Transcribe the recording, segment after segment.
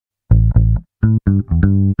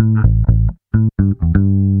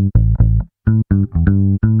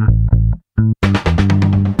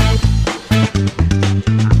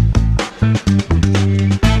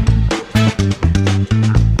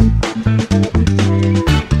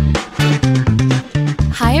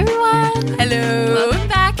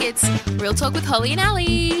Talk with Holly and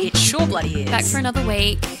Ali. It sure bloody is. Back for another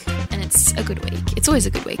week, and it's a good week. It's always a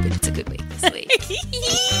good week, but it's a good week this week.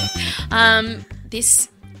 This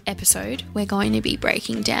episode, we're going to be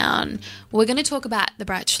breaking down. We're going to talk about The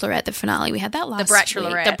Bachelorette, the finale. We had that last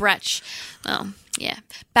Bachelorette. week.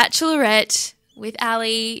 Bachelorette with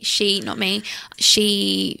Ali. She, not me.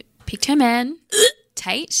 She picked her man.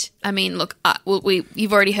 Tate. I mean, look,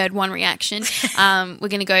 you've already heard one reaction. We're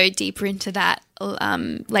going to go deeper into that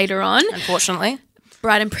later on. Unfortunately.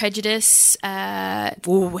 Bride and Prejudice.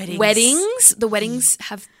 Weddings. The weddings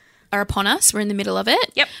are upon us. We're in the middle of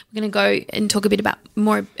it. Yep. We're going to go and talk a bit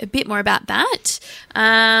more about that.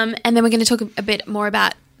 And then we're going to talk a bit more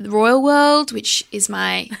about the Royal World, which is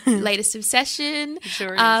my latest obsession. It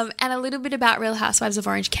sure is. And a little bit about Real Housewives of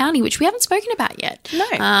Orange County, which we haven't spoken about yet.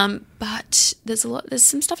 No. But there's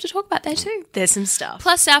some stuff to talk about there too. There's some stuff.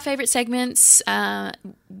 Plus our favourite segments,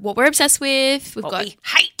 what we're obsessed with. We've got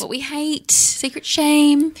what we hate, secret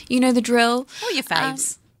shame. You know the drill. What are your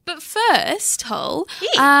faves? But first, Hol,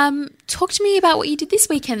 talk to me about what you did this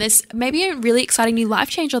weekend. There's maybe a really exciting new life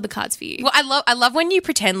change on the cards for you. Well, I love when you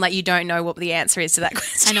pretend like you don't know what the answer is to that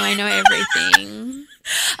question. I know everything.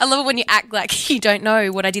 I love it when you act like you don't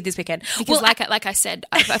know what I did this weekend. Because like I said,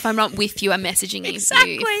 if I'm not with you, I'm messaging you.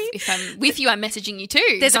 Exactly. If I'm with you, I'm messaging you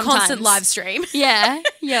too. There's sometimes. a constant live stream. Yeah.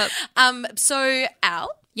 Yep. So, Al,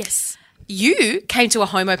 Yes. you came to a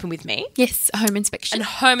home open with me. Yes, a home inspection. A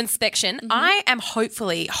home inspection. Mm-hmm. I am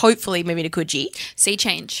hopefully moving to Coogee. Sea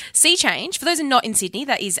change. Sea Change, for those who are not in Sydney,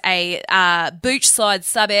 that is a beachside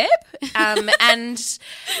suburb. And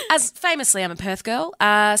as famously, I'm a Perth girl.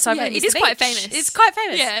 So it is quite famous. It's quite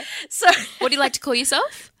famous. Yeah. So, What do you like to call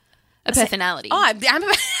yourself? A personality. I'm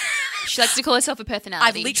She likes to call herself a personality.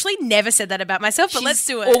 I've literally never said that about myself, but She's let's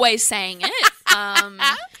do it. Always saying it.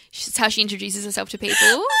 It's how she introduces herself to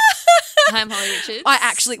people. I'm Holly Richards. I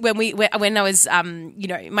actually, when I was,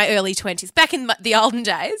 my early 20s, back in the olden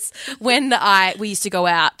days, when we used to go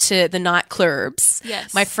out to the nightclubs,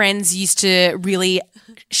 Yes. my friends used to really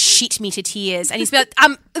shit me to tears. And he'd be like,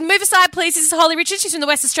 move aside, please. This is Holly Richards. She's from the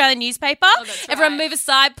West Australian newspaper. that's Everyone right. move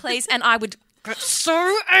aside, please. And I would get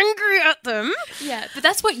so angry at them. Yeah, but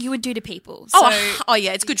that's what you would do to people. So Oh,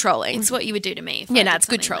 yeah, it's good trolling. it's what you would do to me. If I Yeah, no, did it's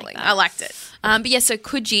good something like trolling. that. I liked it. But yeah, so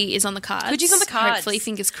Coogee is on the cards. Coogiee's on the cards. Hopefully,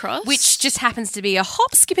 fingers crossed. Which just happens to be a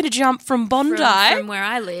hop, skip, and a jump from Bondi. from where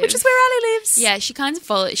I live. which is where Ali lives. Yeah, she kind of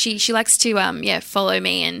follows. She likes to follow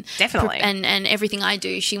me and Definitely. and everything I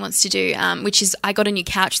do she wants to do. Which is I got a new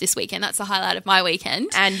couch this weekend. That's the highlight of my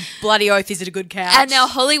weekend. And bloody oath, is it a good couch? And now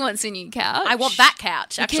Holly wants a new couch. I want that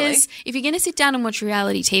couch, actually. Because if you're going to sit down and watch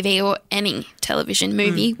reality TV or any television,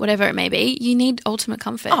 movie, whatever it may be, you need ultimate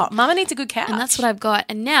comfort. Oh, Mama needs a good couch. And that's what I've got.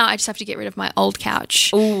 And now I just have to get rid of my old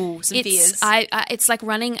couch. Ooh, some fears. It's like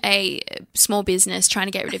running a small business trying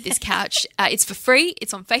to get rid of this couch. It's for free.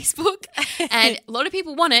 It's on Facebook. And a lot of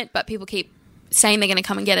people want it, but people keep saying they're going to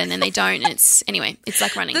come and get it and then they don't. And it's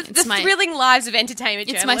like running. The thrilling lives of entertainment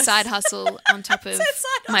It's journalists. my side hustle on top of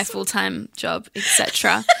my full-time job,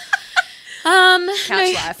 etc.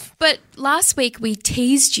 Couch life. But last week we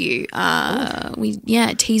teased you.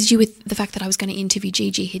 Teased you with the fact that I was going to interview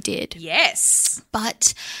Gigi Hadid. Yes.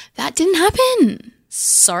 But that didn't happen.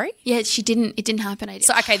 Sorry? Yeah, she didn't. It didn't happen.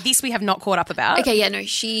 So, okay, this we have not caught up about. Okay, yeah, no.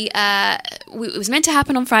 She. It was meant to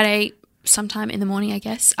happen on Friday, sometime in the morning, I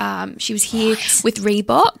guess. She was here with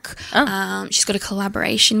Reebok. She's got a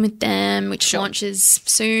collaboration with them, which launches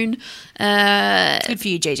soon. Good for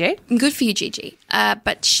you, Gigi. Good for you, Gigi.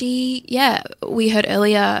 But we heard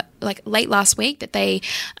earlier, like late last week, that they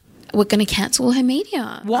were going to cancel her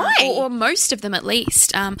media. Why? Or most of them, at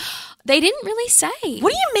least. They didn't really say.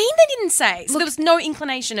 What do you mean they didn't say? So there was no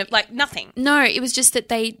inclination of, nothing? No, it was just that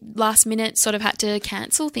they last minute sort of had to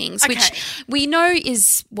cancel things, Okay. which we know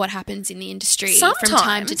is what happens in the industry from time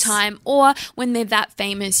Sometimes. to time. Or when they're that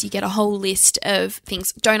famous, you get a whole list of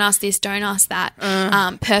things. Don't ask this, don't ask that.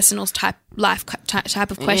 Personal type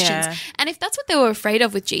of questions. Yeah. And if that's what they were afraid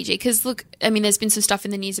of with Gigi, because look, I mean, there's been some stuff in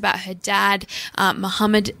the news about her dad,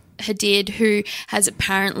 Mohammed Hadid, who has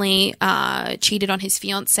apparently cheated on his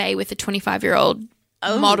fiancée with a 25-year-old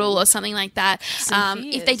model or something like that.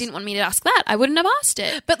 If they didn't want me to ask that, I wouldn't have asked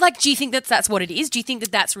it. But, do you think that's what it is? Do you think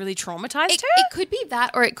that that's really traumatised her? It could be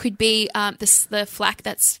that, or it could be the flack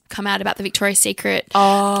that's come out about the Victoria's Secret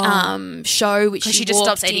show, which Because she just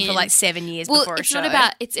stops eating for 7 years before a show.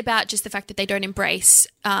 It's about just the fact that they don't embrace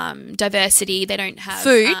diversity. They don't have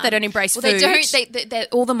Food. They don't embrace well, food. They don't.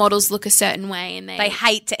 All the models look a certain way, and They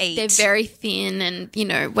hate to eat. They're very thin,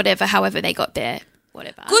 and however they got there.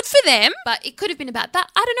 whatever. Good for them. But it could have been about that.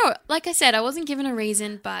 I don't know. Like I said, I wasn't given a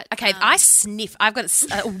reason, but... Okay, I sniff. I've got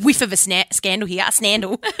a whiff of a scandal here. A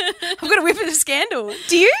snandle. I've got a whiff of a scandal.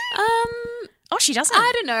 Do you? Oh, she doesn't.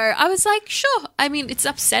 I don't know. I was like, sure. I mean, it's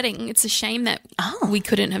upsetting. It's a shame that we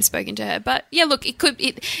couldn't have spoken to her. But yeah, look,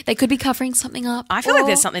 they could be covering something up. I feel like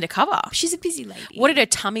there's something to cover. She's a busy lady. What did her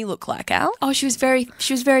tummy look like, Al? Oh, she was very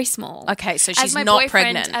small. Okay, so she's not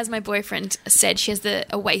pregnant. As my boyfriend said, she has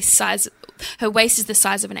a waist size. Her waist is the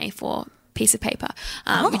size of an A4 piece of paper,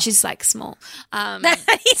 which is like small. That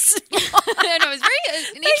is. I don't know. It's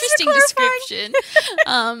an interesting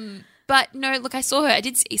description. But no, look, I saw her. I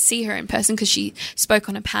did see her in person because she spoke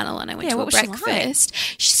on a panel, and I went to a breakfast.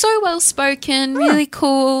 She's so well spoken, really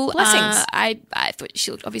cool. Blessings. I thought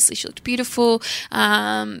she looked beautiful.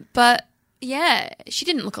 But yeah, she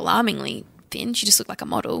didn't look alarmingly thin. She just looked like a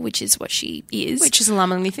model, which is what she is. Which is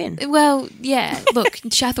alarmingly thin. Well, yeah. Look,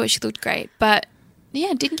 I thought she looked great, but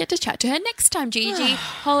yeah, didn't get to chat to her. Next time, Gigi,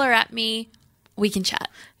 holler at me. We can chat.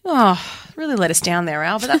 Oh, really let us down there,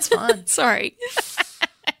 Al, but that's fine. Sorry.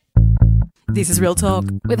 This is Real Talk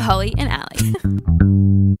with Holly and Ali.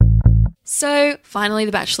 So finally,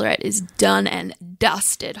 The Bachelorette is done and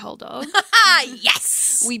dusted. Hold on.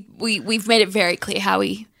 Yes, we've made it very clear how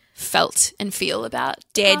we felt and feel about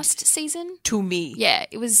past season. To me. Yeah,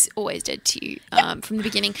 it was always dead to you from the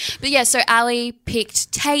beginning. But yeah, so Ali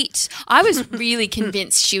picked Tate. I was really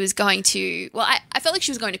convinced she was going to, well, I felt like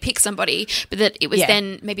she was going to pick somebody, but that it was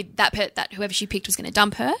then maybe that whoever she picked was going to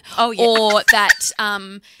dump her. Oh, yeah. Or that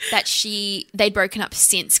they'd broken up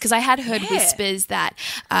since. Because I had heard whispers that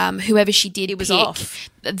whoever she did was pick,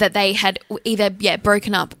 off. that they had either,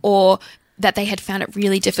 broken up or that they had found it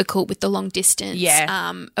really difficult with the long distance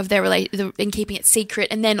of their and keeping it secret,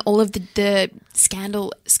 and then all of the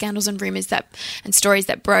scandals and rumors and stories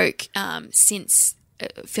that broke since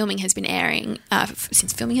filming has been airing,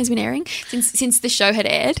 since the show had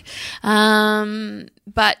aired,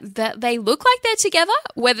 but that they look like they're together.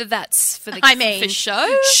 Whether that's for for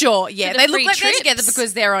show, sure, yeah, they look like trips. they're together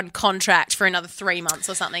because they're on contract for another 3 months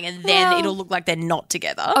or something, and then it'll look like they're not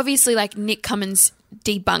together. Obviously, like Nick Cummins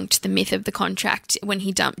debunked the myth of the contract when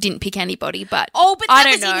he didn't pick anybody, but I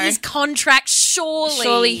don't know. In his contract,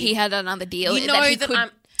 surely he had another deal. You know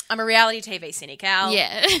that I'm a reality TV cynic, Al.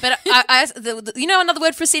 Yeah. But you know another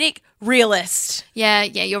word for a cynic? Realist. Yeah,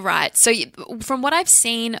 you're right. So from what I've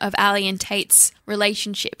seen of Ali and Tate's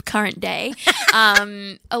relationship current day,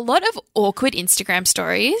 a lot of awkward Instagram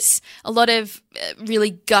stories, a lot of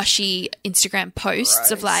really gushy Instagram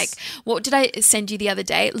posts of like, what did I send you the other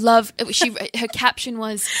day? Love, her caption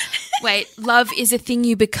was, love is a thing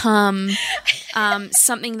you become,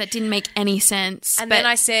 something that didn't make any sense. And then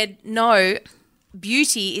I said, no,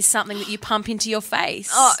 beauty is something that you pump into your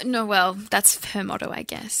face. Oh, no, well, that's her motto, I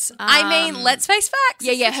guess. I mean, let's face facts.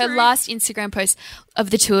 Yeah, her last Instagram post of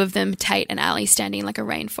the two of them, Tate and Ali, standing in like a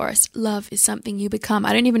rainforest. Love is something you become.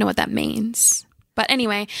 I don't even know what that means. But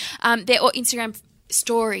anyway, their Instagram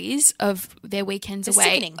stories of their weekends away.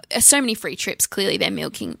 Sickening. So many free trips. Clearly they're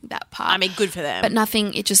milking that part. I mean, good for them. But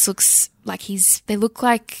nothing, it just looks like they look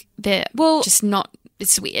like they're just not.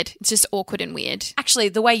 It's weird. It's just awkward and weird. Actually,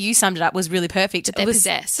 the way you summed it up was really perfect. That they're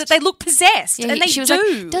possessed. That they look possessed. Yeah, and they she was do.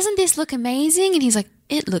 Like, doesn't this look amazing? And he's like,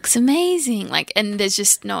 it looks amazing. Like, and there's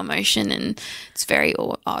just no emotion, and it's very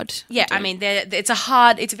odd. Yeah, I mean, it's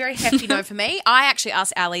a very hefty no for me. I actually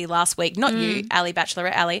asked Ali last week, not you, Ali,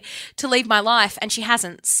 Bachelorette Ali, to leave my life, and she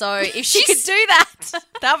hasn't. So if she could do that,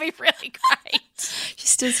 that would be really great. She's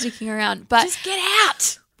still sticking around. But just get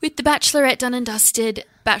out. With The Bachelorette done and dusted,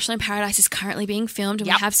 Bachelor in Paradise is currently being filmed, and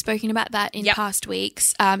we have spoken about that in past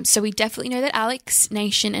weeks. So we definitely know that Alex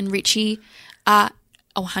Nation and Richie are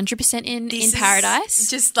 100% in Paradise.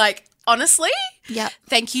 Just like, honestly,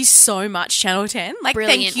 thank you so much, Channel 10. Like,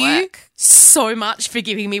 brilliant thank you work. So much for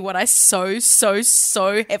giving me what I so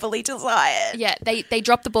heavily desired. Yeah, they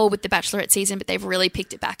dropped the ball with the Bachelorette season, but they've really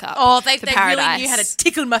picked it back up. Oh, they really knew how to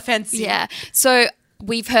tickle my fancy. Yeah. So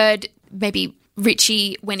we've heard maybe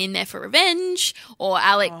Richie went in there for revenge, or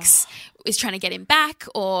Alex is trying to get him back,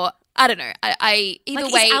 or I don't know. Either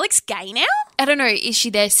way, is Alex gay now? I don't know. Is she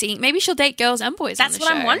there seeing? Maybe she'll date girls and boys. That's on the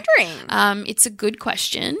what show. I'm wondering. It's a good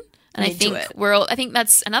question, and I think I think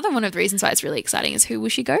that's another one of the reasons why it's really exciting is who will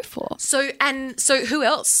she go for? So who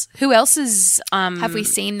else? Who else is? Have we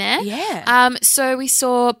seen there? Yeah. So we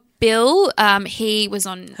saw Bill. He was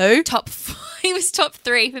on Who? Top 5. he was top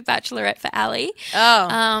 3 for Bachelorette for Ali.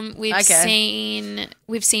 Oh,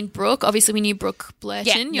 We've seen Brooke. Obviously, we knew Brooke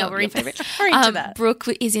Blurton, your favourite. We're into that. Brooke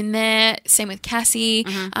is in there. Same with Cassie.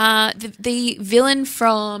 The villain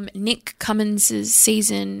from Nick Cummins'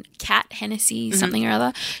 season, Kat Hennessy, something or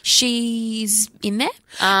other, she's in there.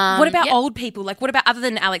 What about old people? Like, what about other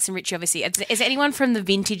than Alex and Richie? Obviously, is there anyone from the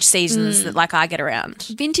vintage seasons that like I get around?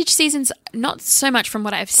 Vintage seasons, not so much from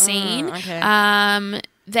what I've seen. Okay.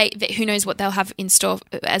 They who knows what they'll have in store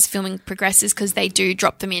as filming progresses, because they do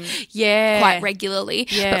drop them in quite regularly.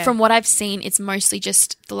 Yeah. But from what I've seen, it's mostly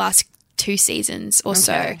just the last 2 seasons or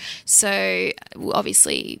so. So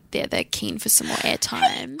obviously they're keen for some more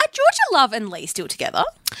airtime. Are Georgia Love and Lee still together?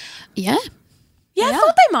 Yeah. Yeah, I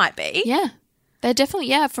thought they might be. Yeah. They're definitely,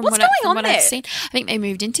 from What's what, going from on what there? I've seen. I think they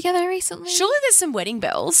moved in together recently. Surely there's some wedding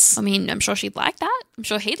bells. I mean, I'm sure she'd like that. I'm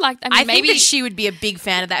sure he'd like that. I think that she would be a big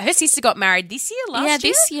fan of that. Her sister got married this year, last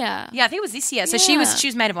year? this year. Yeah, I think it was this year. So she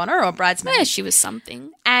was maid of honour or bridesmaid? Yeah, she was something.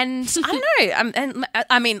 And I don't know.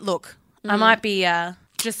 I mean, look, I might be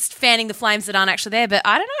just fanning the flames that aren't actually there, but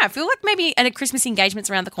I don't know. I feel like maybe a Christmas engagement's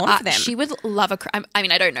around the corner for them. She would love I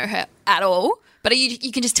mean, I don't know her at all, but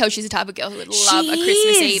you can just tell she's the type of girl who would love a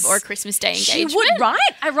Christmas Eve or a Christmas Day engagement. She would,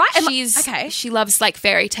 right? She loves like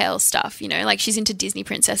fairy tale stuff, like she's into Disney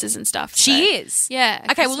princesses and stuff. She is. Yeah.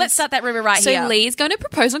 Okay, well, let's start that rumor right here. So Lee's going to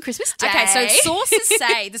propose on Christmas Day. Okay, so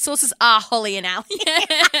the sources are Holly and Ali.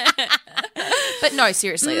 But no,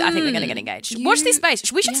 seriously, I think they're going to get engaged. Watch this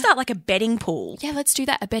space. We should start like a betting pool. Yeah, let's do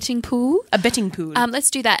that. A betting pool. A betting pool. Let's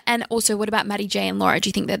do that. And also, what about Maddie J and Laura? Do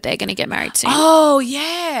you think that they're going to get married soon? Oh,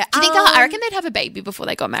 yeah. Do you think I reckon they'd have a baby before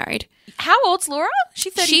they got married. How old's Laura?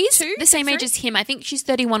 She's 32? She's the same age as him. I think she's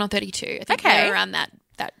 31 or 32. I think they're around that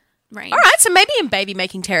range. All right, so maybe in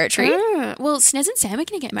baby-making territory. Well, Snez and Sam are going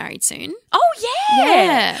to get married soon. Oh, yeah.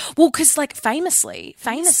 Yeah. Well, because, like, famously,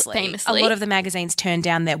 a lot of the magazines turned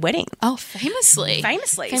down their wedding. Oh, famously.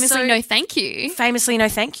 So, no thank you. Famously, no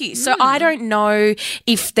thank you. So I don't know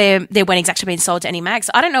if their wedding's actually been sold to any mags.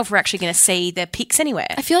 I don't know if we're actually going to see their pics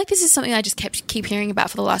anywhere. I feel like this is something I just keep hearing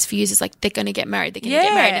about for the last few years. It's like they're going to get married. They're going to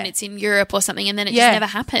get married and it's in Europe or something, and then it just never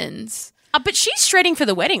happens. But she's shredding for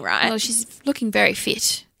the wedding, right? Well, she's looking very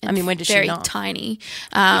fit. I mean, when does very she not? Tiny.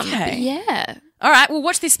 Okay. Yeah. All right, we'll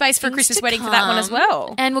watch this space for a Christmas wedding for that one as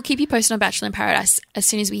well. And we'll keep you posted on Bachelor in Paradise as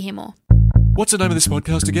soon as we hear more. What's the name of this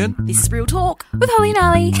podcast again? This is Real Talk. With Holly and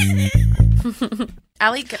Ali.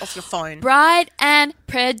 Ali, get off your phone. Bride and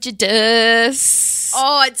Prejudice.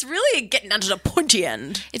 Oh, it's really getting under the pointy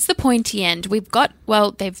end. It's the pointy end. We've got,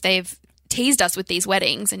 they've teased us with these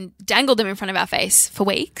weddings and dangled them in front of our face for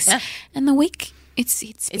weeks. Yeah. And the week... It's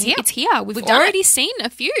here. It's here. We've already seen a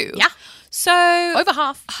few. Yeah. So over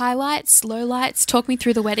half. Highlights, lowlights. Talk me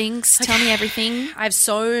through the weddings. Tell me everything. I have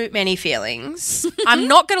so many feelings. I'm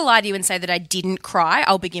not going to lie to you and say that I didn't cry.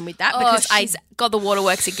 I'll begin with that because she's got the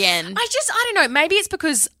waterworks again. I don't know. Maybe it's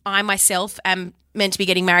because I myself am meant to be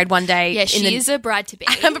getting married one day. Yeah, she is a bride to be.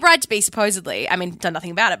 I'm a bride to be, supposedly. I mean, done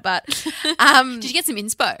nothing about it, but did you get some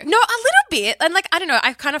inspo? No, a little bit. And I don't know.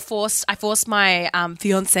 I forced my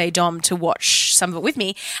fiance Dom to watch some of it with me,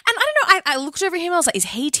 and I don't know. I looked over him. I was like, is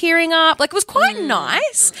he tearing up? It was quite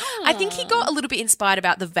nice. Aww. I think he got a little bit inspired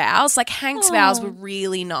about the vows. Hank's vows were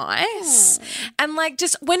really nice, and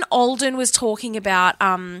just when Alden was talking about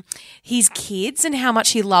his kids and how much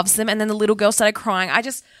he loves them, and then the little girl started crying.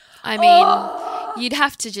 I mean, you'd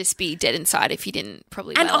have to just be dead inside if you didn't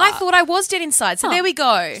probably. And I thought I was dead inside. So there we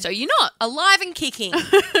go. So you're not alive and kicking.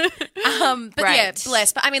 But yeah,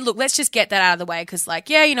 bless. But I mean, look, let's just get that out of the way because,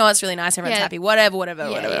 it's really nice. Everyone's happy.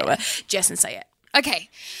 Whatever. Jess, say it. Okay.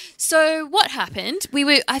 So what happened?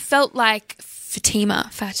 I felt like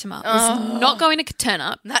Fatima was not going to turn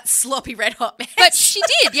up. That sloppy red hot mess. But she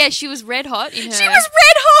did. Yeah, she was red hot in her. She was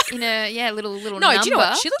red hot in a little no, number. Do you know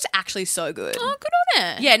what? She looks actually so good. Oh, good on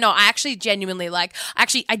her. Yeah, no, I actually genuinely I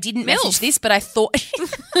didn't message this, but I thought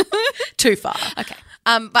too far. Okay.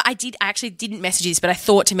 But I actually didn't message this, but I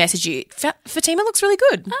thought to message you. Fatima looks really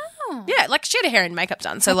good. Oh. Yeah, she had her hair and makeup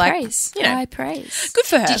done. So praise. I praise. Good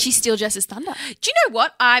for her. Did she steal Jess's thunder? Do you know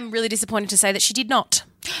what? I'm really disappointed to say that she did not.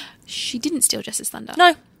 She didn't steal Jess's thunder.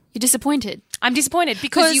 No. You're disappointed? I'm disappointed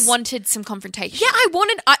because you wanted some confrontation. Yeah, I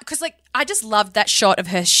wanted because I just loved that shot of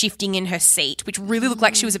her shifting in her seat, which really looked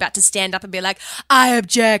like she was about to stand up and be like, "I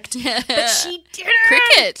object," but she didn't.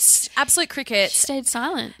 Cricket, absolute cricket. She stayed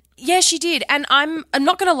silent. Yeah, she did, and I'm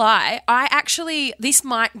not going to lie. I actually this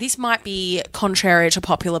might be contrary to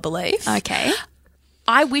popular belief. Okay.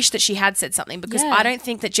 I wish that she had said something because I don't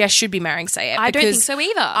think that Jess should be marrying Sayed. I don't think so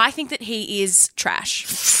either. I think that he is trash.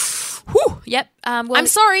 Whew, Yep. Well, I'm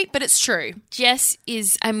sorry, but it's true. Jess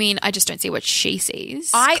is, I mean, I just don't see what she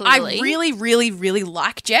sees. I clearly. really, really, really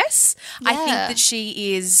like Jess. I think Yeah. that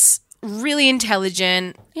she is really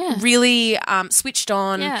intelligent, Yeah. really switched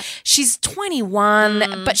on. Yeah. She's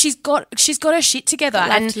 21, but she's got her shit together.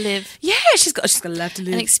 Life and to live. Yeah, she's got a life to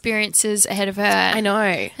live. And experiences ahead of her. I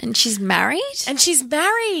know. And she's married? And she's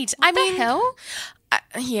married. What the hell?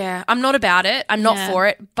 Yeah, I'm not about it. I'm not Yeah. for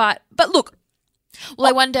it. But look, Well,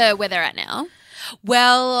 I wonder where they're at now.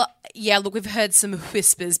 well, yeah, look, we've heard some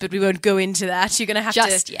whispers, but we won't go into that. You're going to have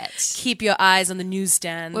Just to yet. keep your eyes on the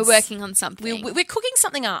newsstands. We're working on something. We're cooking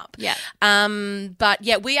something up. Yeah. But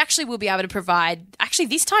yeah, we actually will be able to provide. Actually,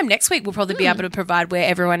 this time next week, we'll probably be able to provide where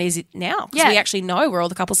everyone is now. Because Yeah. we actually know where all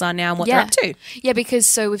the couples are now and what they're up to. Yeah, because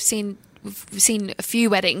so we've seen a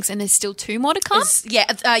few weddings and there's still 2 more to come.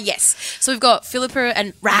 Yes. So we've got Philippa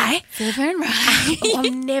and Rai. Philippa and Ryan.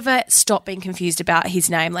 I'll never stop being confused about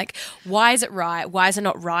his name. Like, why is it Rai? Why is it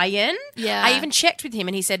not Ryan? Yeah. I even checked with him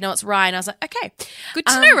and he said, no, it's Ryan. I was like, okay. Good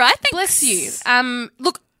to know, right? Thanks. Bless you.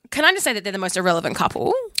 Look, can I just say that they're the most irrelevant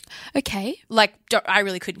couple? Okay. Like, I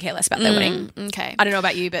really couldn't care less about their wedding. Okay. I don't know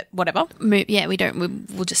about you, but whatever. Yeah, we don't.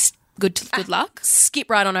 We'll just good luck. Skip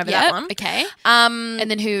right on over Yep. that one. Okay. And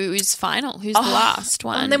then who's final? Who's the last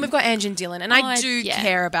one? And then we've got Ange and Dylan, and I do yeah.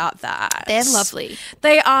 care about that. They're lovely.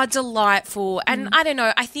 They are delightful, and I don't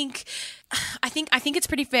know. I think it's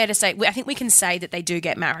pretty fair to say. I think we can say that they do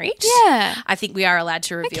get married. Yeah. I think we are allowed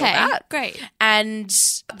to reveal Okay. that. Great. And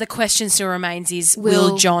the question still remains: is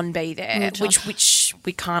will John be there? John- Which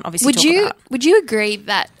we can't obviously talk about. Would you agree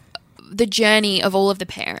that the journey of all of the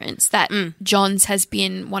parents that John's has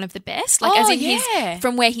been one of the best? Like, as in yeah. his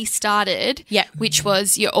from where he started, Yeah. which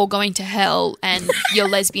was you're all going to hell and your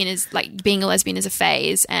lesbian is like being a lesbian is a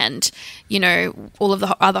phase, and you know all of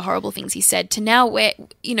the other horrible things he said to now where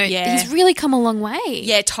Yeah. he's really come a long way.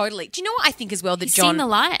 Yeah, totally. Do you know what I think as well? That He's John seen the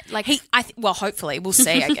light. Like well, hopefully we'll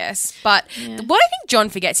see. I guess, but what I think John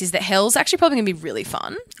forgets is that hell's actually probably going to be really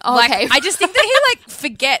fun. Oh, like, okay. I just think that he like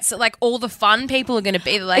forgets that like all the fun people are going to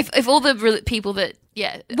be there. Like, if all the people that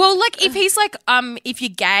well, like if he's like, if you're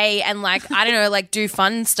gay and like I don't know, like do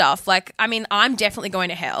fun stuff. Like, I mean, I'm definitely going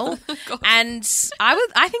to hell, and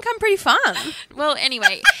I think I'm pretty fun. well,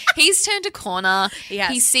 anyway, he's turned a corner. He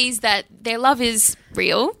has. He sees that their love is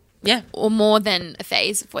real. Yeah, Or more than a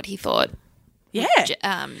phase of what he thought yeah.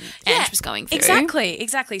 Ange was going through.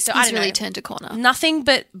 Exactly. So I He's don't really know. turned a corner. Nothing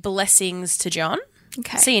but blessings to John.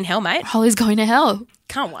 Okay. See you in hell, mate. Holly's going to hell.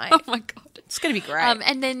 Can't wait. Oh my God. It's going to be great.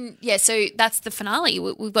 And then, so that's the finale.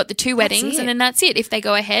 We've got the 2 weddings it. and then that's it. If they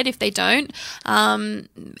go ahead, if they don't. And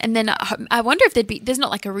then I wonder if there's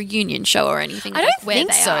not like a reunion show or anything. I like don't where think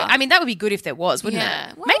they so. Are. I mean, that would be good if there was, wouldn't Yeah.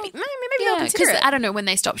 it? Well, maybe they'll consider because it. I don't know when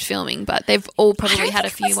they stopped filming, but they've all probably had a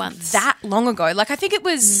few ones. That long ago. Like, I think it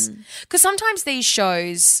was because sometimes these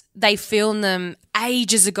shows they film them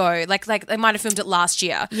ages ago. Like they might have filmed it last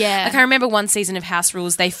year. Yeah. Like I remember one season of House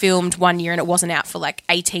Rules they filmed one year and it wasn't out for like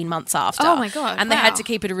 18 months after. Oh my God, And they had wow. to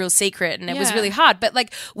keep it a real secret and it was Yeah. really hard. But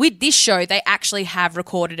like with this show, they actually have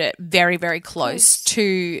recorded it very, very close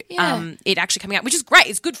to Yeah. it actually coming out, which is great.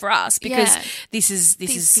 It's good for us because Yeah. this is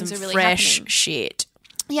These some things are really fresh happening. shit.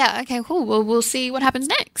 Yeah, okay, cool. Well, we'll see what happens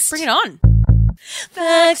next. Bring it on.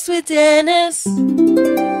 Facts with Dennis.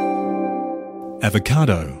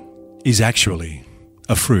 Avocado is actually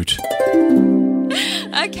a fruit.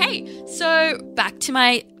 Okay, so back to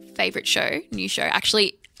my favourite show, new show.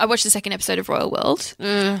 Actually, I watched the second episode of Royal World.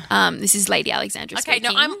 This is Lady Alexandra Okay,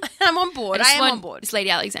 speaking. no, I'm on board. I am on board. It's Lady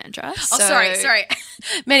Alexandra. Oh, sorry.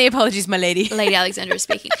 Many apologies, my lady. Lady Alexandra is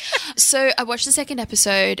speaking. So I watched the second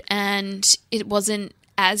episode and it wasn't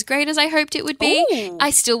as great as I hoped it would be. Ooh.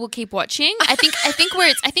 I still will keep watching. I think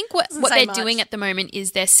what Doesn't what say they're much. doing at the moment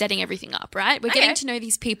is they're setting everything up, right? We're Okay. getting to know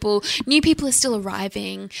these people. New people are still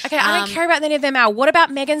arriving. Okay, I don't care about any of them now. What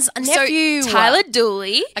about Megan's nephew? So Tyler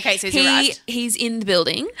Dooley. Okay, so he's arrived. He's in the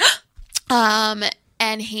building.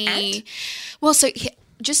 And he, well,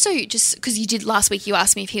 just because you did last week, you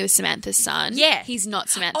asked me if he was Samantha's son. Yeah. He's not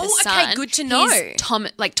Samantha's Oh, okay, son. good to know. He's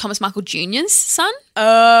Thomas Markle Jr.'s son.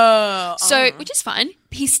 Oh. So, which is fine.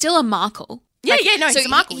 He's still a Markle. Yeah, no, he's a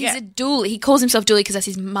Markle, He's yeah. a Dooley. He calls himself Dooley because that's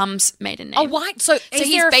his mum's maiden name. Oh, why? So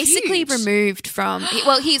He's basically removed from. He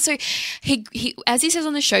as he says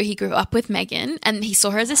on the show, he grew up with Megan and he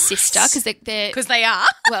saw her as a sister because they're because they are.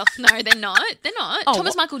 well, no, they're not. They're not.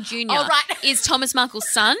 Thomas Markle Jr. Oh, right. is Thomas Markle's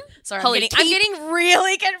son. Sorry, Holly, I'm getting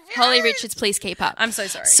really confused. Holly Richards, please keep up. I'm so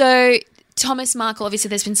sorry. So Thomas Markle, obviously,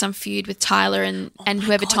 there's been some feud with Tyler and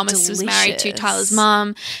whoever God, Thomas was married to, delicious. Tyler's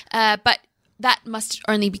mum. But that must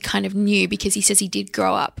only be kind of new because he says he did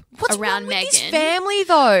grow up What's around wrong with Meghan. his family,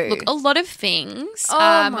 though? Look, a lot of things.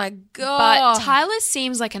 Oh my God. But Tyler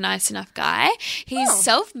seems like a nice enough guy. He's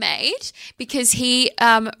self-made because he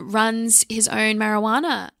runs his own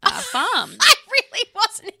marijuana farm. I really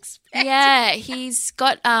wasn't expecting. Yeah, he's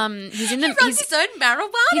got he's in the He runs his own marijuana.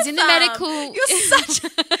 he's in the farm. medical-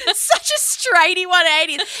 You're such a straighty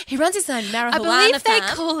 180. He runs his own marijuana. I believe they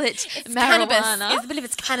farm. call it Cannabis. marijuana. I believe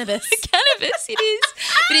it's cannabis. Cannabis, it is,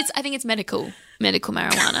 but I think it's medical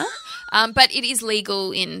marijuana. But it is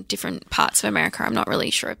legal in different parts of America. I'm not really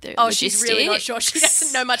sure of the logistics. She's really not sure. She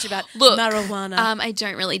doesn't know much about Look, marijuana. I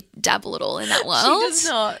don't really dabble at all in that world. She does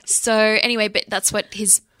not. So anyway, but that's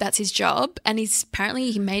his job, and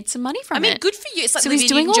he made some money from it. I mean, good for you. It's like So Olivia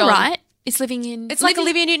he's doing all Newton-John. right. It's living in. It's like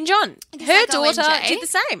Olivia Newton-John. Her like daughter OMJ. did the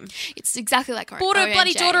same. It's exactly like Bought her OMJ.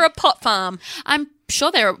 bloody daughter a pot farm. I'm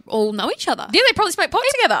sure they all know each other. Yeah, they probably smoke pot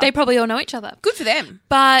together. They probably all know each other. Good for them.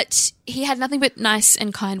 But he had nothing but nice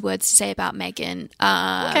and kind words to say about Meghan,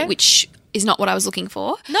 Okay. which is not what I was looking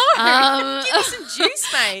for. No, give me some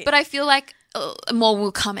juice, mate. But I feel like more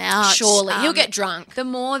will come out. Surely. He'll get drunk. The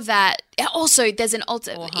more that also there's an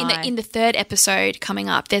high. in the third episode coming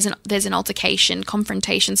up. There's an altercation,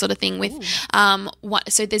 confrontation sort of thing with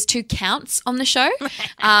so there's two counts on the show.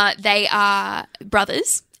 They are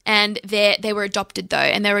brothers. And they were adopted though,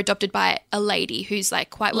 and they were adopted by a lady who's like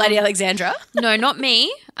quite Lady Alexandra. No, not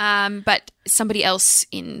me, but somebody else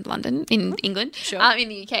in London, in England, in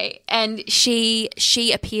the UK, and she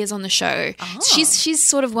appears on the show. She's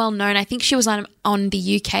sort of well known. I think she was on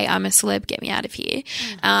the UK I'm a Celeb, Get Me Out of Here,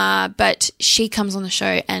 but she comes on the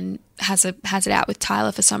show and has it out with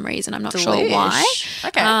Tyler for some reason. I'm not sure why.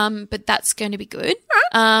 Okay. But that's going to be good.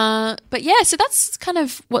 But yeah, so that's kind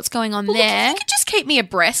of what's going on there. If you could just keep me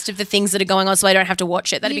abreast of the things that are going on so I don't have to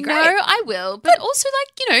watch it, that'd be great. No, I will. But also,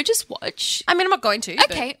 just watch. I mean, I'm not going to. but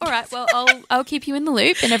Okay, all right. Well, I'll keep you in the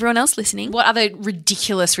loop and everyone else listening. What other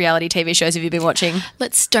ridiculous reality TV shows have you been watching?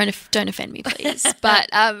 Let's don't offend me, please. But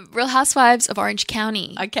Real Housewives of Orange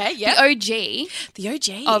County. Okay, yeah. The OG The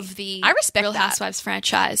OG. of the I respect Real that. Housewives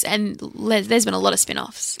franchise, and there's been a lot of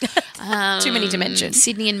spin-offs. Too many to mention.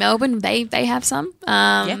 Sydney and Melbourne, they have some.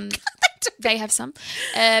 They have some.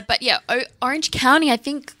 But yeah, Orange County, I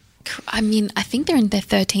think they're in their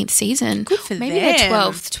 13th season. Good for Maybe them. they're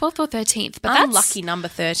 12th or 13th. But that's Unlucky number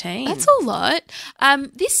 13. That's a lot.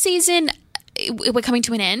 This season, we're coming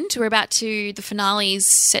to an end. We're about to, the finale's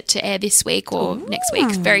set to air this week or next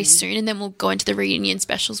week, very soon. And then we'll go into the reunion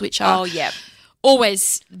specials, which are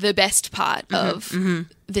always the best part of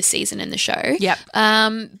the season and the show. Yep.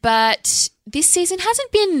 But this season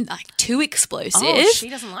hasn't been like too explosive. Oh, she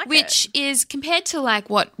doesn't like which is compared to like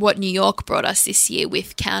what New York brought us this year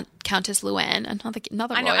with Countess Luann,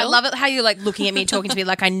 another I know. royal. I love it how you're like looking at me and talking to me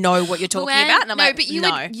like I know what you're talking Luann, about. And I'm no, like, but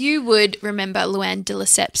no. you would remember Luann de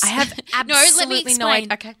Lesseps. I have absolutely no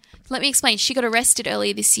idea. Okay. Let me explain. She got arrested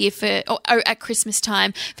earlier this year at Christmas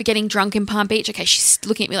time for getting drunk in Palm Beach. Okay, she's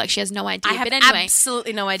looking at me like she has no idea. I have but anyway,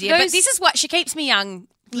 absolutely no idea. But this is what she keeps me young.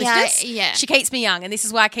 Listeners. Yeah. She keeps me young, and this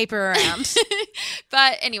is why I keep her around.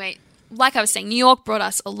 But anyway, like I was saying, New York brought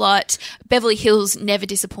us a lot. Beverly Hills never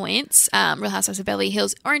disappoints. Real Housewives of Beverly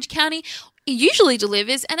Hills, Orange County. It usually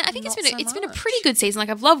delivers, and I think it's been a pretty good season. Like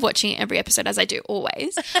I've loved watching every episode, as I do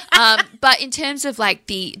always. But in terms of like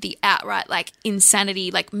the outright like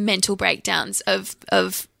insanity, like mental breakdowns of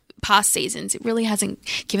past seasons, it really hasn't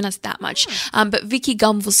given us that much. But Vicky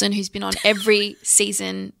Gunvalson, who's been on every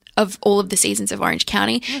season of all of the seasons of Orange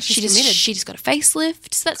County, she just got a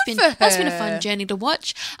facelift. So that's been a fun journey to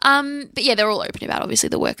watch. But yeah, they're all open about obviously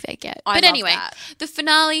the work they get. I But love anyway, that. the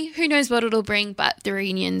finale, who knows what it'll bring, but the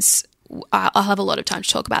reunions, I'll have a lot of time to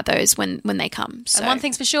talk about those when they come. So And one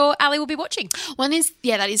thing's for sure, Ali will be watching.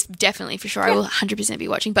 that is definitely for sure. I will 100% be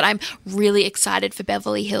watching, but I'm really excited for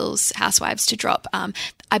Beverly Hills Housewives to drop.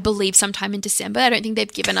 I believe sometime in December. I don't think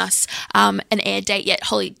they've given us an air date yet.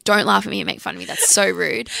 Holly, don't laugh at me and make fun of me. That's so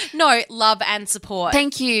rude. No, love and support.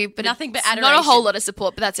 Thank you, but Nothing but it's adoration. not a whole lot of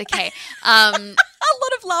support, but that's okay. A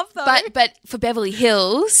lot of love though. But for Beverly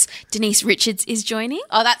Hills, Denise Richards is joining.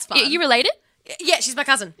 Oh, that's fun. You related? Yeah, she's my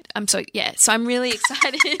cousin. So I'm really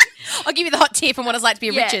excited. I'll give you the hot tip on what it's like to be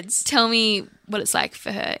a Yeah, Richards. Tell me what it's like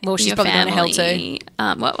for her. Well, in she's your probably going to hell family.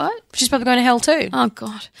 What? She's probably going to hell too. Oh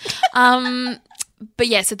God. But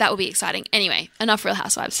yeah, so that will be exciting. Anyway, enough Real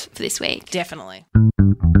Housewives for this week. Definitely.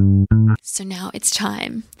 So now it's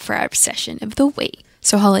time for our obsession of the week.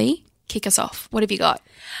 So Holly, kick us off. What have you got?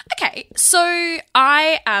 Okay, so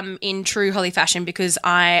I am in true Holly fashion because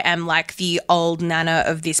I am like the old nana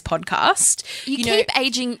of this podcast. You keep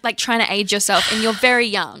aging, like trying to age yourself, and you're very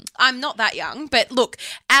young. I'm not that young, but look,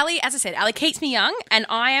 Ali, as I said, Ali keeps me young, and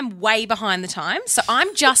I am way behind the times. So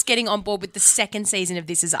I'm just getting on board with the second season of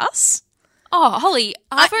This Is Us. Oh, Holly,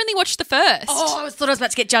 I've only watched the first. Oh, I thought I was about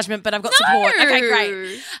to get judgment, but I've got support. Okay,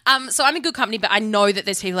 great. So I'm in good company, but I know that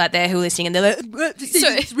there's people out there who are listening and they're like,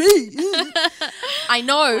 season 3. I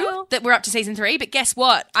know that we're up to season 3, but guess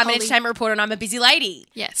what? I'm an entertainment reporter and I'm a busy lady.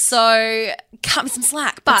 Yes. So cut me some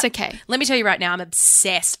slack. But That's okay. Let me tell you right now, I'm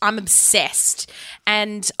obsessed.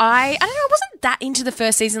 And I don't know, I wasn't that into the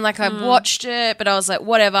first season. Like I watched it, but I was like,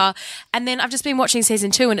 whatever. And then I've just been watching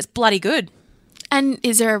season 2 and it's bloody good. And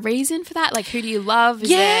is there a reason for that? Like, who do you love? Is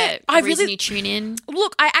there a reason you tune in?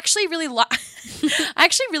 Look, I actually really like.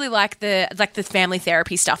 the family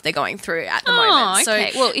therapy stuff they're going through at the moment.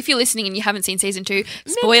 Okay. So, well, if you're listening and you haven't seen season 2,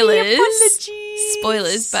 spoilers. Apologies.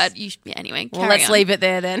 Spoilers, but anyway. Well, let's leave it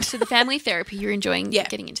there then. So the family therapy, you're enjoying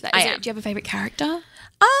getting into that. I am. Do you have a favourite character?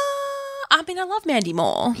 I mean, I love Mandy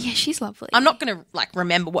Moore. Yeah, she's lovely. I'm not going to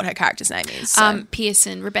remember what her character's name is. So.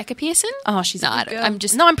 Pearson, Rebecca Pearson. Oh, she's no, a good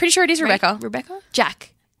girl. I'm pretty sure it is Rebecca. Rebecca.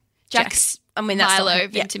 Jack's. I mean, that's Milo not,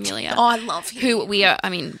 Ventimiglia. Oh, I love him. Who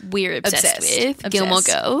we're obsessed with. Gilmore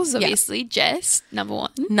Girls, obviously. Jess, number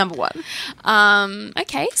 1. Number 1.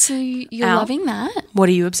 Okay, so you're Al, loving that. What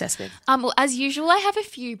are you obsessed with? Well, as usual, I have a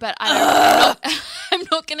few, but I'm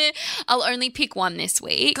not gonna. I'll only pick one this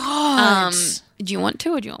week. God. Do you want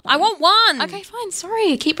to, or do you want one? I want one. Okay, fine.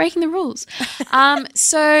 Sorry, I keep breaking the rules.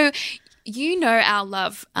 So. You know our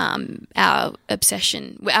love, our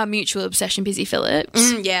obsession, our mutual obsession, Busy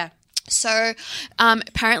Phillips. Yeah. So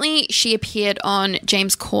apparently she appeared on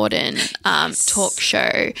James Corden talk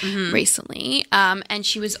show recently, and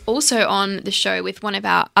she was also on the show with one of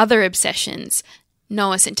our other obsessions,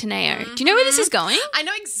 Noah Centineo. Do you know where this is going? I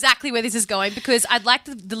know exactly where this is going because I'd like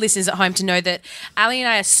the listeners at home to know that Ali and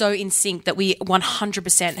I are so in sync that we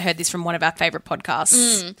 100% heard this from one of our favourite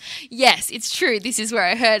podcasts. Yes, it's true. This is where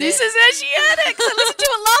I heard This it. is where she heard it because I listened to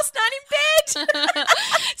it last night in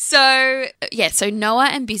bed. So Noah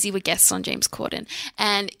and Busy were guests on James Corden,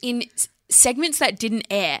 and in segments that didn't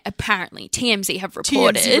air, apparently TMZ have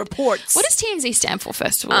reported. TMZ reports. What does TMZ stand for,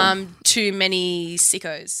 first of all? Too many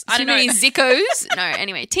sickos. Too many ziccos? No,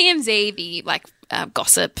 anyway, TMZ, the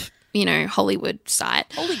gossip, Hollywood site.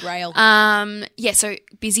 Holy grail. So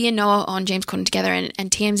Busy and Noah on James Corden together, and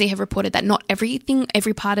TMZ have reported that not every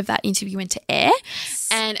part of that interview went to air,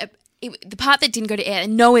 and the part that didn't go to air,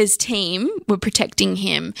 Noah's team were protecting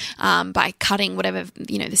him by cutting whatever,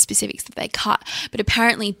 the specifics that they cut. But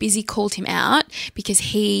apparently Busy called him out because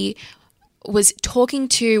he was talking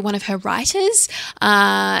to one of her writers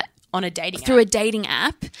on a dating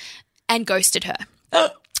app and ghosted her.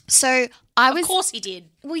 So I was... Of course he did.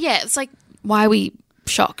 Well, yeah, it's like, why are we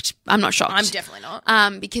shocked? I'm not shocked. I'm definitely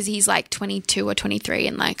not. Because he's like 22 or 23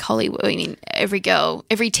 and like Hollywood,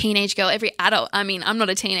 every teenage girl, every adult, I'm not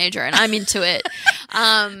a teenager and I'm into it.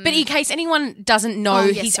 But in case anyone doesn't know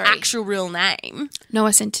his actual real name. Noah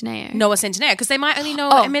Centineo, because they might only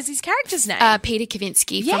know his character's name. Peter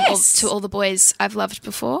Kavinsky from To All the Boys I've Loved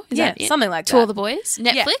Before. Is that it? Something like that. To All the Boys.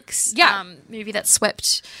 Netflix. Yeah. Movie that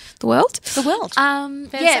swept the world.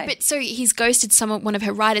 But so he's ghosted one of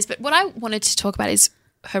her writers. But what I wanted to talk about is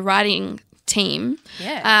her writing team.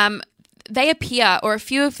 Yeah. They appear, or a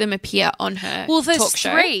few of them appear on her talk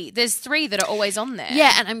show. There's 3 that are always on there.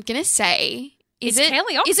 Yeah, and I'm going to say... Is it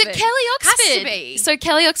Kelly Oxford? Is it Kelly Oxford? Has to be. So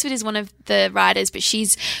Kelly Oxford is one of the writers, but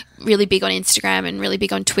she's really big on Instagram and really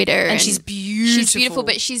big on Twitter. And she's beautiful. She's beautiful,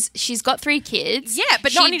 but she's got 3 kids. Yeah,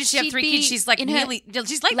 but not only does she have 3 kids, she's like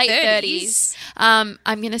she's like late 30s. I'm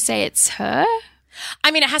going to say it's her.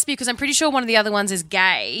 I mean, it has to be because I'm pretty sure one of the other ones is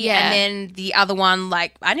gay. Yeah. And then the other one, I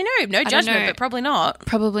don't know, no judgment, but probably not.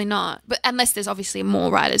 Probably not. But unless there's obviously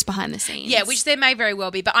more writers behind the scenes. Yeah, which there may very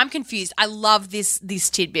well be. But I'm confused. I love this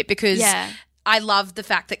tidbit because I love the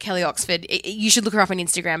fact that Kelly Oxford, you should look her up on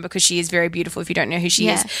Instagram because she is very beautiful if you don't know who she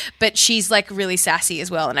is. But she's really sassy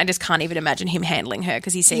as well. And I just can't even imagine him handling her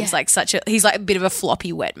because he seems like he's like a bit of a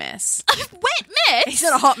floppy wet mess. Wet mess? He's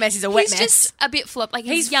not a hot mess, he's a wet mess. He's just a bit flop.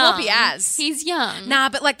 He's young. Floppy as. He's young. Nah,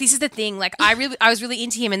 but this is the thing. I was really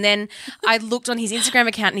into him and then I looked on his Instagram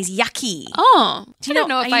account and he's yucky. Oh. I don't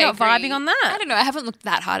know if I agree. Vibing on that? I don't know. I haven't looked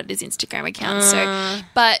that hard at his Instagram account.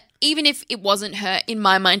 But even if it wasn't her, in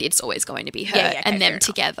my mind, it's always going to be her and them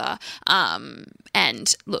together.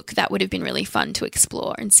 And look, that would have been really fun to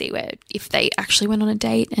explore and see if they actually went on a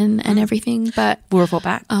date and everything. But we'll report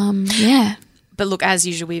back. Yeah. But look, as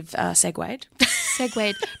usual, we've segued.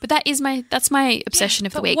 segued. But that's my obsession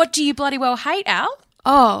of the But week. what do you bloody well hate, Al?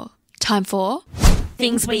 Oh, time for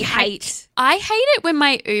things we hate. I hate it when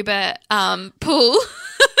my Uber pool.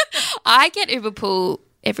 I get Uber pool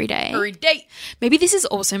every day. Every day. Maybe this is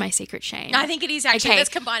also my secret shame. I think it is actually. Okay, Let's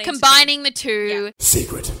combine combining the two.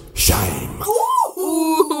 Secret shame.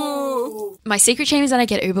 My secret shame is that I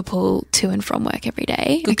get Uber pool to and from work every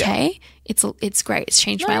day. Okay, it's great. It's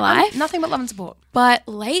changed my life. Nothing but love and support. But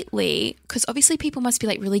lately, because obviously people must be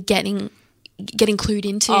like really getting clued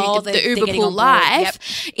into the they're Uber getting pool on board. life.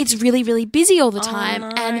 Yep. It's really, really busy all the time. no.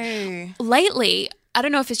 And lately, I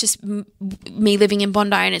don't know if it's just me living in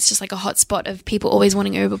Bondi and it's just like a hot spot of people always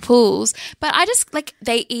wanting Uber pools. But I just like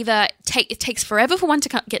they either it takes forever for one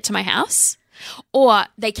to get to my house or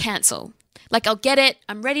they cancel. Like I'll get it,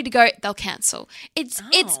 I'm ready to go, they'll cancel. It's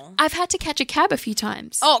I've had to catch a cab a few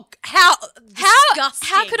times. Oh, how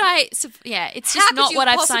could I? Yeah, it's just not what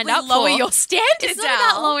I've signed up lower for. your standards. It's not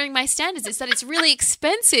about lowering my standards. It's that it's really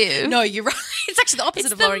expensive. No, you're right. It's actually the opposite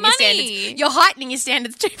It's of the lowering your money. standards. You're heightening your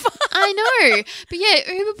standards too far. I know, but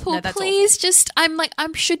yeah, Uber pool, No, that's please. Just I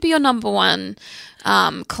should be your number one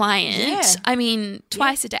client. Yeah. I mean,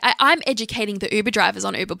 twice a day. I'm educating the Uber drivers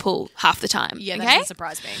on Uber pool half the time. Yeah, that okay? doesn't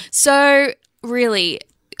surprise me. So really,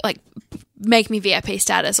 like, make me VIP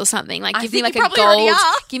status or something. Like, I give me think like you a probably already gold.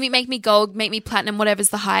 are. Make me gold. Make me platinum. Whatever's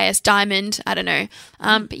the highest. Diamond. I don't know.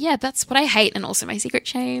 But yeah, that's what I hate, and also my secret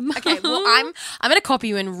shame. Okay, well, I'm going to copy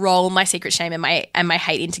you and roll my secret shame and my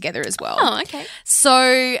hate in together as well. Oh, okay.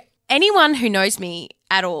 So anyone who knows me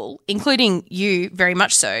at all, including you very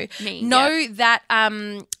much so, Me, know that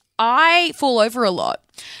I fall over a lot.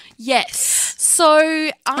 Yes. So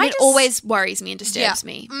And I it always worries me and disturbs Yeah.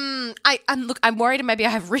 me. I'm worried and maybe I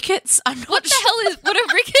have rickets. I'm not What the hell is what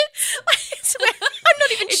are rickets? I swear, I'm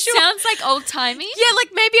not even It sure. sounds like old timey. Yeah, like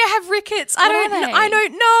maybe I have rickets. I What are don't they? I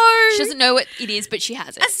don't know. She doesn't know what it is, but she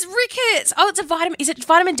has it. It's rickets. Oh, it's a vitamin. Is it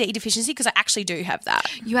vitamin D deficiency? Because I actually do have that.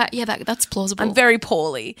 That's plausible. I'm very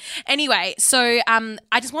poorly. Anyway, so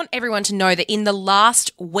I just want everyone to know that in the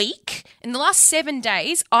last week, in the last 7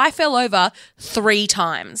 days, I fell over 3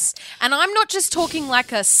 times. And I'm not just talking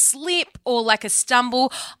like a slip or like a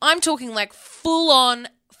stumble. I'm talking like full on,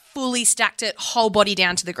 fully stacked it, whole body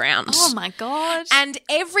down to the ground. Oh my god. And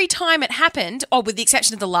every time it happened, with the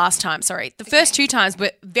exception of the last time, sorry, the first 2 times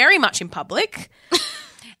were very much in public.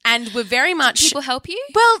 And were very much... People help you?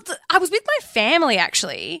 Well, I was with my family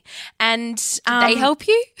actually, and They help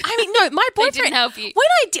you? I mean, no, my boyfriend didn't help you.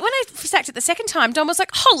 When I stacked it the second time. Dom was like,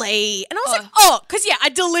 "Holly," and I was like, because I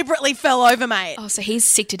deliberately fell over, mate. Oh, so he's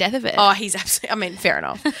sick to death of it. Oh, he's absolutely. I mean, fair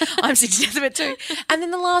enough. I'm sick to death of it too. And then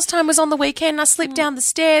the last time was on the weekend. And I slipped down the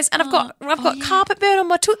stairs, and I've got carpet burn on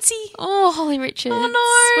my tootsie. Oh, Holly Richards. Oh,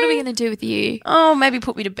 no. What are we going to do with you? Oh, maybe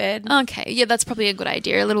put me to bed. Okay, yeah, that's probably a good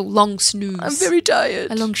idea. A little long snooze. I'm very tired.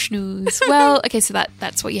 A long snooze. Well, okay, so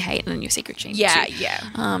that's what you hate, and then your secret shame. Yeah, too.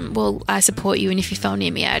 yeah. Well, I support you, and if you fell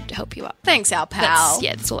near me, I'd help you up. Thanks, our pal.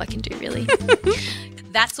 That's all I can do, really.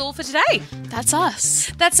 That's all for today. That's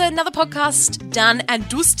us. That's another podcast done and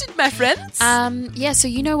dusted, my friends. Yeah, so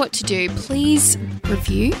you know what to do. Please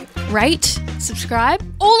review, rate, subscribe,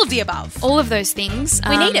 all of the above. all of those things.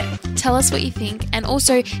 We need it. Tell us what you think, and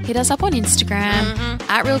also hit us up on Instagram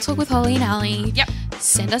at Real Talk with Holly and Ali. Yep.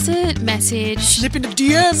 Send us a message. Slip into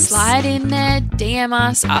DMs. Slide in there, DM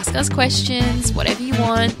us, ask us questions, whatever you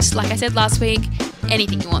want. Like I said last week,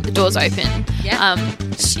 anything you want, the door's open. Yeah.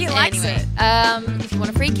 She likes it. If you want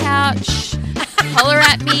a free couch, holler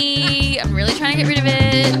at me. I'm really trying to get rid of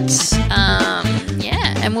it.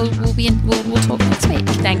 Yeah, and we'll talk next week.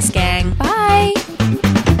 Thanks, gang.